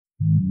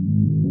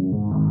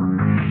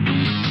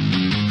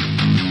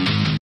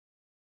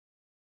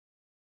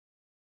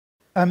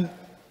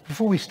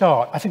Before we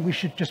start, I think we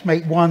should just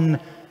make one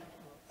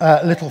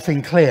little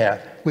thing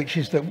clear, which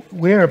is that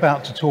we're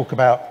about to talk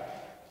about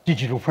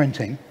digital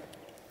printing.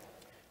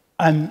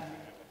 And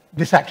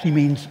this actually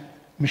means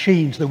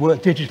machines that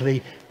work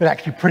digitally, but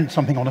actually print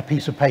something on a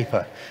piece of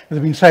paper. There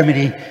have been so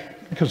many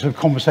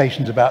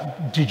conversations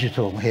about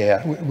digital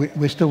here.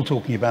 We're still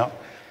talking about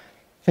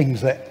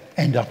things that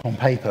end up on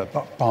paper,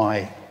 but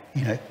by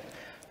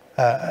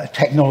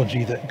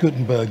technology that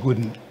Gutenberg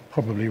wouldn't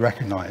probably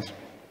recognize.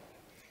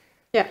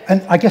 Yeah.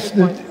 And I guess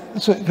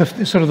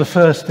the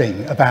first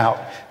thing about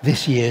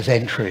this year's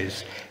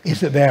entries is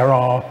that there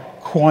are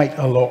quite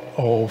a lot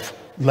of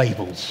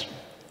labels.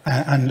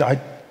 And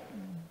I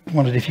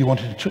wondered if you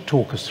wanted to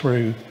talk us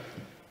through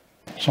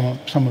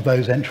some of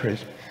those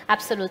entries.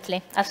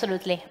 Absolutely,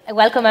 absolutely.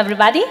 Welcome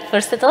everybody,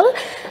 first of all.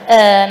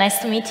 Nice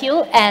to meet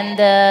you. And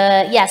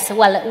yes,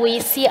 well, we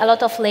see a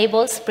lot of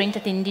labels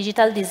printed in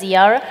digital this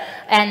year,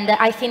 and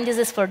I think this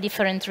is for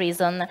different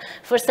reasons.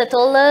 First of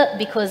all,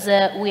 because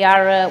we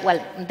are,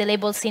 well, the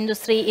labels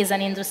industry is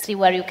an industry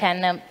where you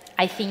can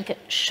I think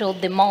show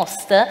the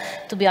most,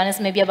 to be honest,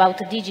 maybe about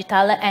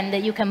digital,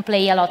 and you can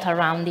play a lot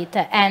around it.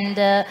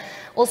 And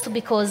also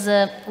because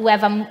we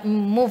have a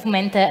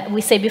movement,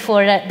 we say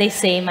before, they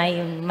say,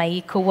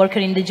 my co-worker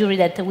in the jury,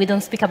 that we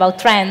don't speak about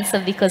trends,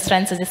 because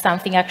trends is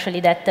something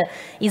actually that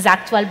is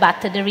actual,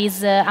 but there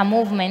is a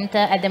movement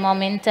at the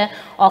moment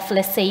of,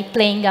 let's say,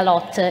 playing a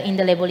lot in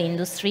the label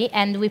industry,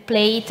 and we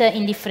play it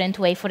in different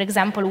ways. For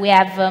example, we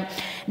have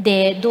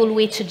the dual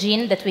witch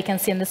gene that we can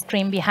see on the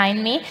screen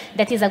behind me.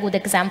 That is a good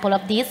example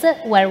of this,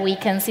 where we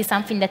can see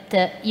something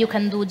that you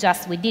can do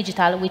just with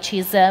digital, which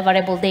is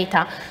variable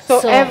data.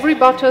 So every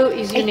bottle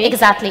is unique?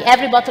 Exactly.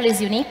 Every bottle is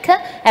unique.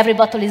 Every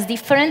bottle is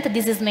different.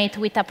 This is made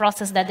with a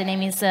process that the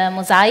name is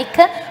mosaic,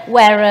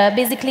 where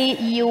basically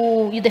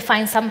you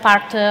define some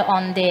part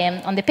on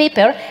the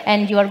paper,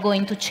 and you are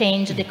going to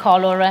change the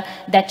color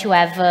that you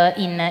have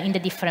in the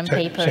different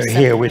papers. So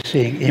here we're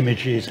seeing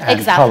images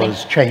and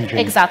colors changing.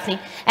 Exactly.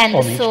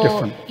 And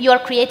so you are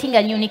creating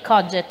a unique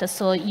object.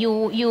 So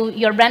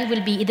your brand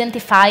will be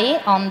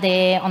identified on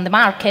the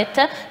market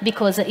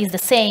because it's the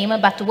same,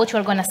 but what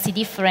you're going to see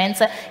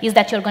difference is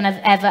that you're going to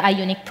have a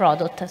unique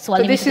product. So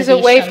this is a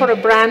way for a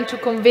brand to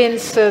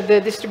convince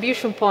the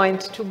distribution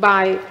point to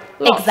buy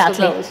lots of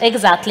those.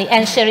 Exactly,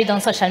 and share it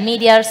on social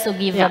media, so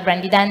give a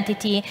brand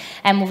identity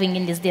and moving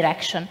in this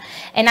direction.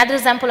 Another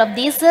example of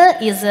this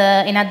is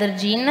another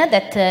gene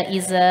that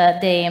is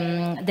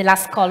the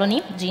last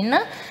colony gene.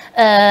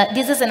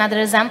 This is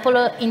another example,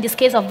 in this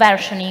case, of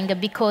versioning,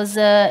 because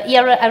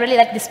here I really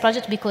like this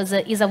project because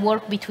it's a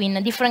work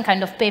between different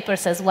kind of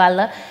papers as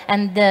well,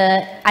 and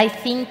I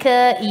think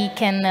it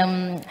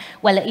can,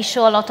 well, it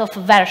show a lot of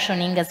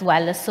versioning as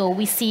well. So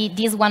we see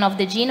this one of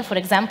the gene, for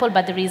example,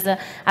 but there is a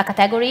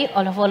category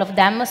of all of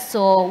them.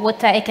 So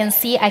what I can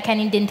see, I can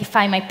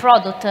identify my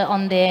product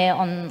on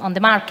the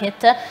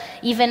market,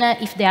 even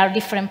if there are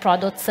different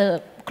products.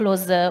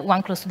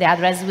 One close to the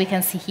other, as we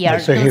can see here.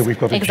 So here we've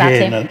got a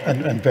gin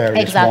and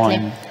various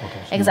wine.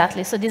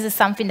 Exactly. So this is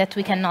something that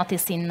we can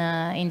notice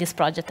in this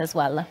project as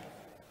well.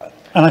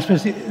 And I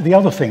suppose the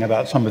other thing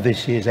about some of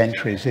this year's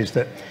entries is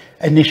that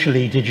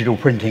initially digital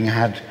printing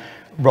had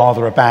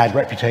rather a bad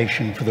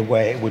reputation for the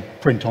way it would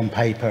print on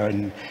paper,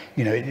 and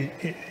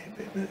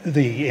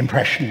the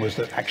impression was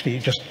that actually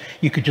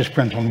you could just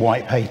print on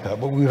white paper.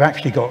 But we've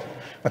actually got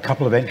a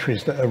couple of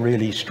entries that are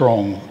really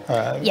strong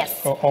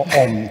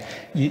on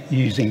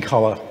using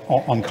color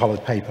on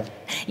colored paper.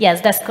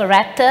 Yes, that's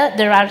correct.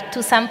 There are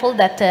two samples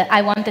that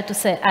I wanted to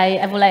say,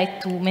 I would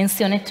like to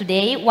mention it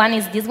today. One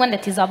is this one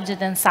that is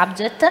object and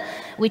subject,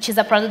 which is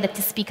a product that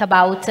speaks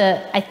about,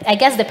 I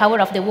guess, the power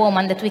of the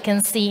woman that we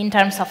can see in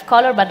terms of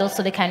color, but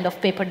also the kind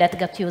of paper that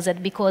got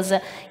used. Because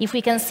if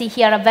we can see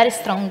here a very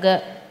strong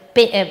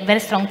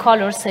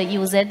colors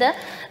used.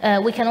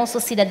 We can also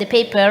see that the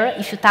paper,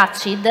 if you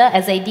touch it,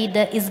 as I did,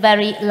 is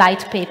very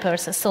light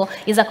papers. So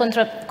it's a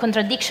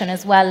contradiction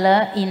as well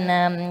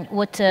in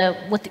what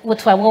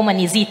a woman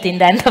is eating at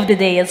the end of the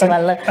day as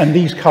well. And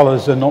these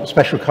colors are not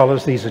special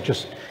colors, these are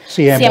just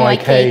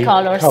CMYK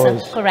colors.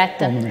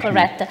 Correct.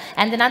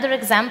 And another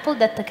example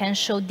that can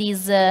show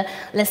this,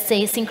 let's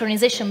say,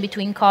 synchronization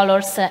between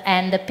colors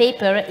and the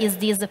paper is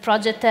this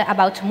project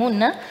about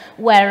Moon,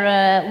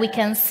 where we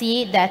can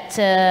see that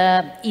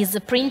is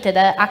printed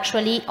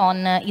actually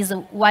on is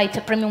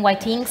premium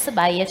white inks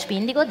by HP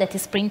Indigo that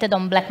is printed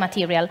on black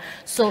material.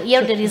 So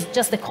here there is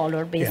just the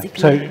color,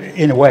 basically. Yeah. So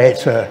in a way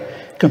it's a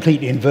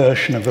complete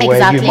inversion of the way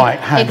you might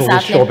handle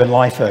this job in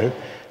litho,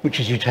 which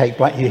is you take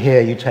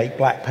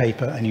black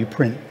paper and you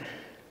print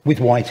with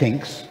white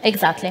inks.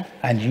 Exactly.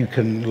 And you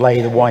can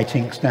lay the white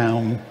inks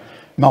down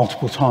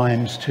multiple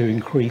times to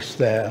increase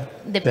their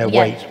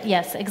weight.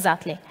 Yes,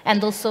 exactly.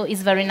 And also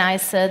it's very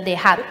nice, the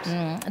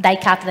die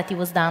cut that it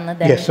was done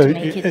then yes, so to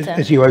make it...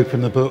 as you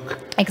open the book,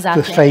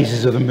 exactly, the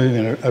phases of the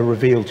moon are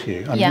revealed to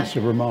you. I mean, it's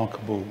a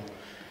remarkable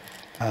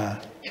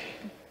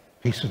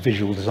piece of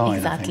visual design,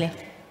 exactly. I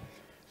think.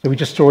 So we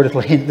just saw a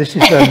little hint. This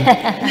is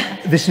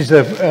this is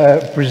a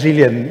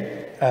Brazilian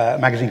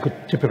magazine called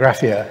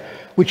Tipografia,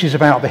 which is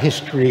about the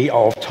history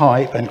of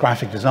type and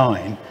graphic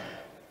design.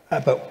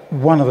 But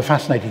one of the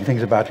fascinating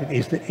things about it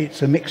is that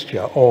it's a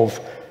mixture of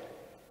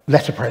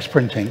letterpress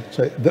printing,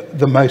 so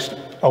the most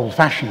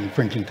old-fashioned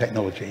printing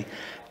technology,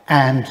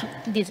 and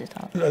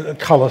digital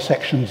color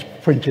sections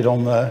printed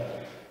on the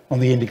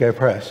Indigo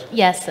press.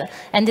 Yes,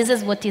 and this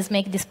is what is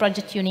make this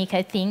project unique,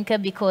 I think,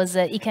 because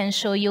it can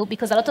show you,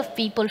 because a lot of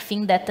people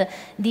think that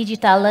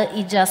digital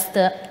is just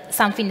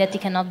something that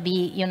it cannot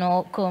be, you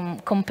know,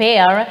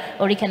 compare,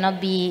 or it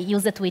cannot be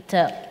used with,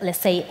 let's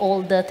say,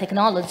 old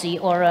technology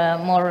or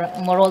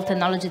more old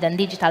technology than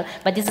digital.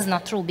 But this is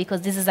not true,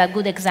 because this is a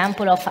good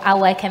example of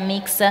how I can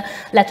mix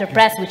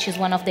letterpress, which is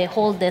one of the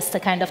oldest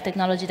kind of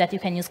technology that you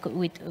can use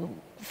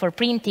for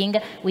printing,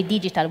 with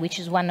digital, which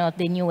is one of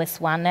the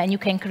newest one, and you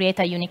can create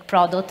a unique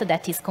product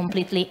that is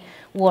completely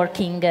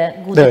working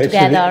good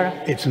together.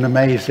 It's an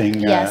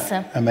amazing,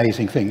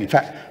 amazing thing. In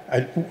fact,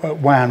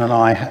 Juan and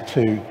I had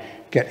to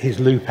get his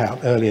loop out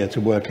earlier to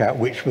work out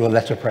which were the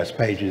letterpress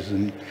pages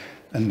and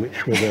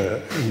which were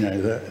the, you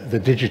know, the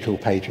digital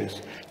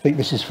pages. I think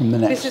this is from the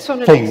next. This is from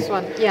the thing. next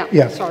one.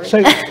 Yeah. Sorry. So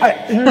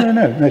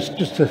no. It's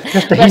just a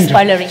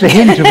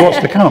hint of what's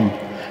to come.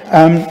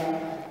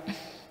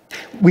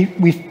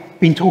 We've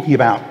been talking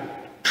about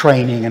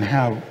training and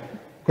how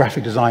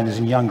graphic designers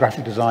and young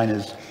graphic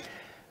designers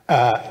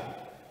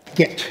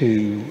get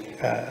to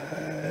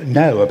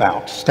know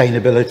about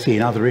sustainability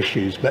and other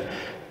issues, but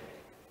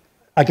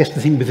I guess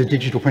the thing with the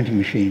digital printing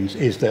machines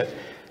is that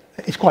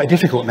it's quite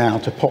difficult now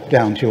to pop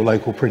down to your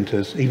local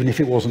printers. Even if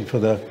it wasn't for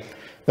the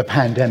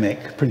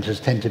pandemic, printers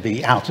tend to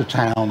be out of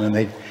town and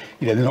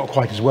they're not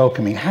quite as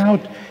welcoming.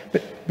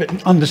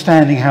 But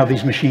understanding how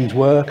these machines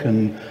work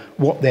and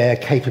what their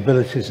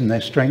capabilities and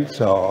their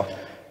strengths are,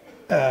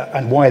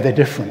 and why they're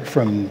different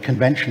from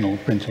conventional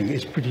printing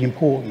is pretty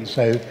important.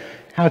 So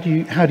how do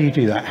you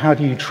do that? How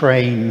do you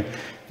train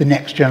the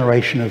next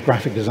generation of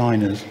graphic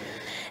designers?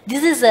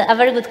 This is a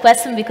very good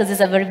question, because it's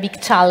a very big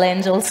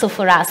challenge also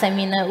for us. I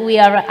mean, we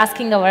are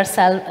asking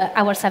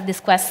ourselves this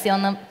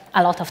question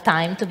a lot of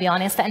time, to be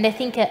honest. And I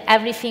think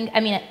everything, I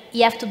mean,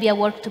 you have to be a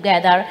work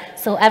together.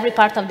 So every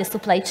part of the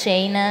supply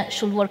chain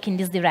should work in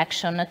this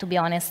direction, to be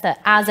honest.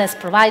 Us as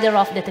provider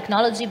of the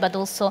technology, but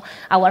also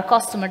our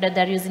customer that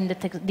are using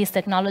this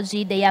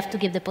technology, they have to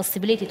give the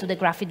possibility to the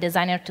graphic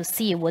designer to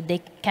see what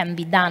they can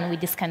be done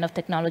with this kind of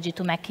technology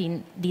to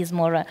making this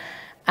more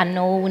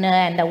unknown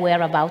and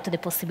aware about the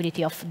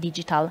possibility of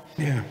digital.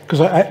 Yeah, because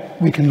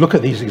we can look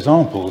at these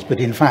examples, but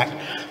in fact,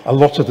 a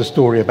lot of the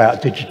story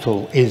about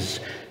digital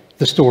is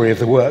the story of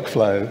the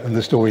workflow and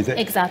the story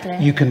that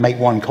you can make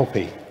one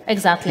copy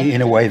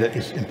in a way that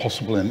is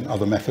impossible in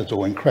other methods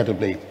or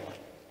incredibly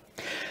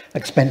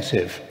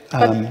expensive.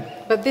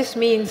 But this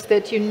means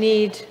that you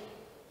need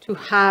to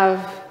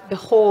have the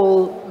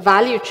whole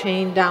value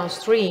chain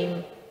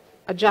downstream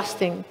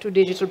adjusting to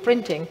digital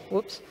printing.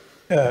 Whoops.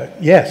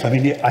 Yes, I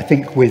mean, I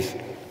think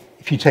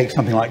if you take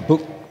something like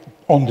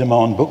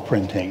on-demand book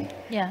printing,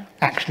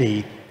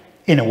 actually,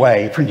 in a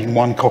way, printing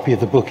one copy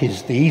of the book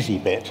is the easy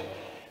bit.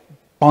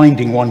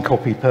 Binding one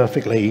copy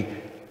perfectly,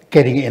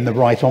 getting it in the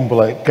right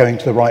envelope, going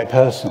to the right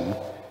person,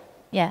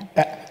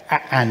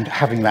 and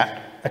having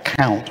that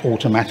account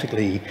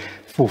automatically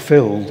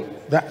fulfilled,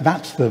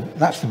 that's the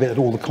bit that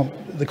all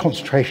the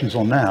concentration's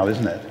on now,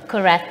 isn't it?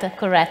 Correct.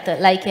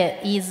 Like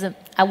is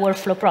a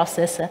workflow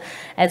process,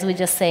 as we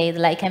just said.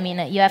 Like, I mean,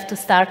 you have to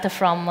start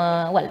from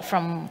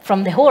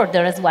from the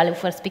order as well.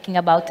 If we're speaking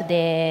about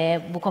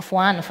the Book of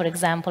One, for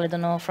example, I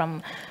don't know,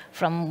 from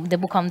the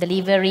book on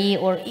delivery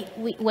or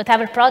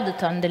whatever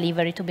product on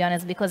delivery, to be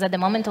honest, because at the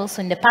moment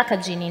also in the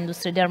packaging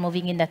industry, they're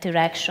moving in that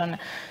direction.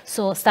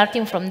 So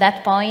starting from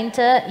that point,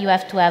 you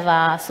have to have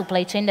a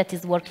supply chain that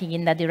is working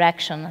in that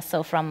direction.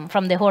 So from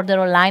the order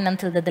online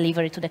until the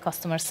delivery to the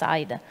customer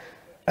side.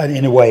 And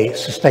in a way,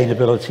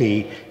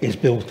 sustainability is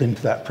built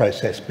into that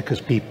process because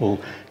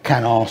people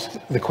can ask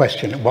the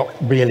question,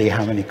 really,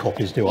 how many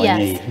copies do I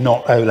need?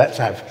 Not, oh, let's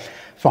have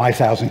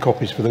 5,000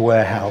 copies for the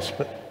warehouse,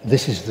 but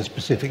this is the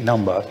specific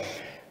number.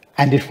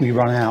 And if we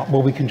run out,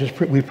 well, we can just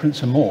print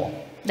some more.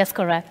 That's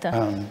correct.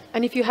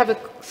 And if you have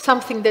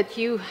something that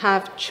you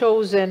have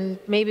chosen,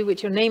 maybe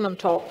with your name on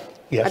top,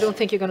 I don't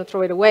think you're going to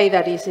throw it away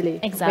that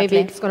easily. Exactly. Maybe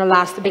it's going to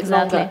last a bit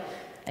longer.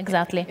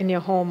 Exactly. In your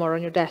home or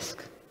on your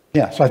desk.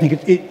 Yeah, so I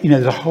think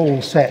there's a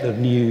whole set of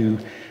new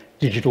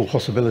digital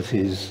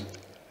possibilities,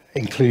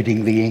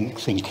 including the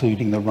inks,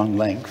 including the run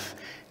length,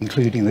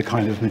 including the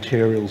kind of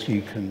materials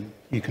you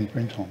can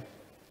print on.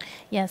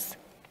 Yes.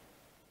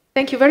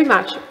 Thank you very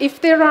much. If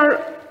there are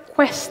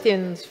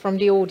questions from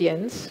the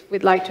audience,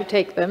 we'd like to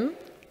take them.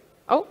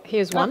 Oh,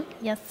 here's one.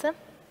 Yes, sir.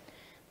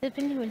 The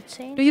printing will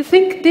change. Do you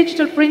think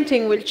digital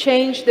printing will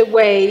change the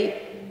way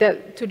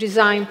to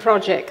design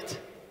projects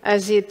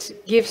as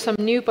it gives some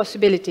new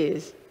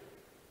possibilities?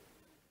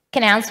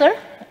 Can I answer?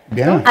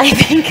 Yeah. I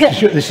think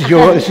this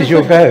is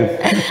your go.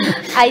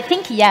 I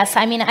think yes.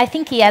 I mean, I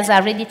think he has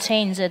already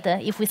changed.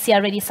 If we see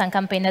already some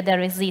campaigns that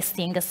are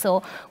existing,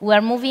 so we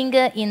are moving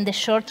in the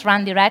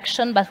short-run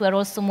direction, but we are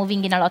also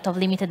moving in a lot of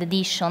limited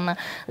edition.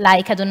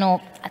 Like, I don't know,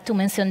 to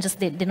mention just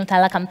the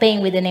Nutella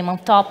campaign with the name on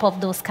top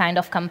of those kind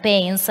of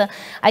campaigns.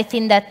 I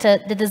think that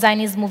the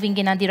design is moving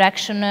in a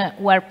direction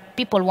where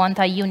people want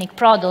a unique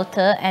product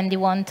and they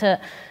want a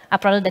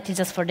product that is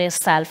just for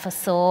themselves.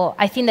 So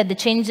I think that the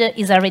change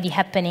is already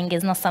happening.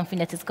 It's not something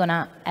that is going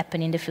to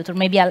happen in the future.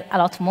 Maybe a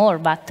lot more,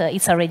 but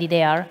it's already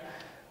there.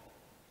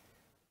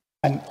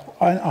 And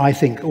I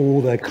think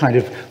all the kind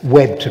of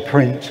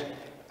web-to-print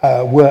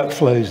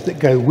workflows that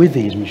go with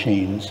these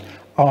machines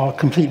are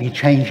completely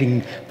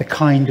changing the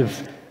kind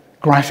of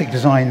graphic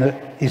design that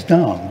is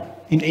done.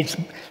 It's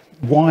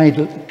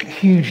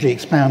hugely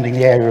expanding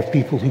the area of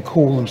people who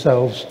call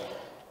themselves,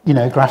 you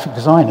know, graphic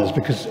designers,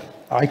 because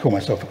I call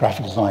myself a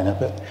graphic designer,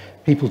 but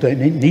people don't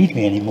need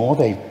me anymore.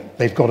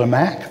 They've got a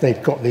Mac,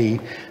 they've got the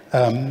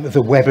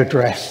web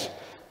address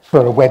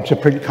for a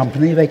web-to-print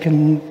company. They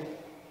can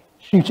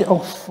shoot it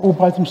off all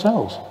by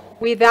themselves.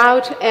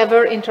 Without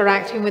ever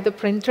interacting with the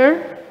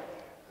printer?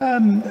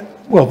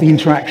 Well, the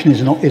interaction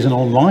is an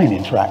online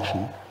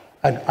interaction.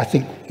 And I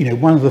think, you know,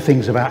 one of the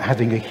things about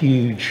having a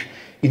huge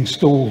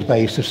installed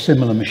base of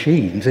similar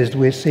machines is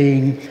we're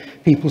seeing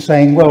people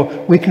saying, well,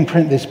 we can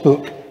print this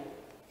book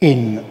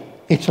in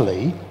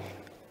Italy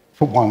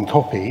for one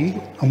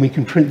copy, and we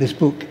can print this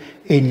book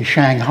in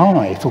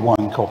Shanghai for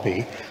one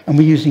copy, and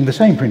we're using the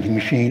same printing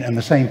machine and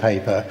the same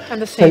paper.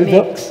 And the same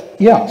inks.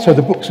 Yeah, so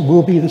the books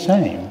will be the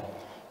same.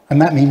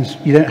 And that means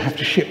you don't have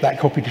to ship that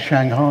copy to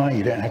Shanghai,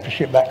 you don't have to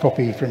ship that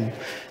copy from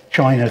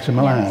China to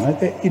Milan.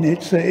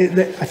 Yes.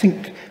 I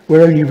think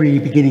we're only really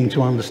beginning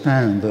to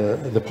understand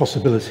the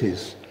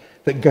possibilities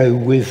that go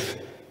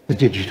with the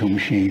digital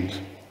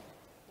machines.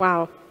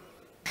 Wow.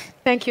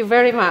 Thank you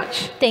very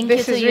much.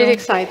 This is really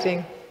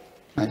exciting.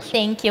 Thanks.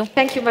 Thank you.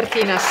 Thank you,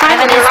 Martina.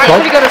 Simon, you're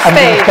actually going to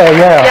stay.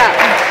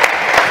 Yeah.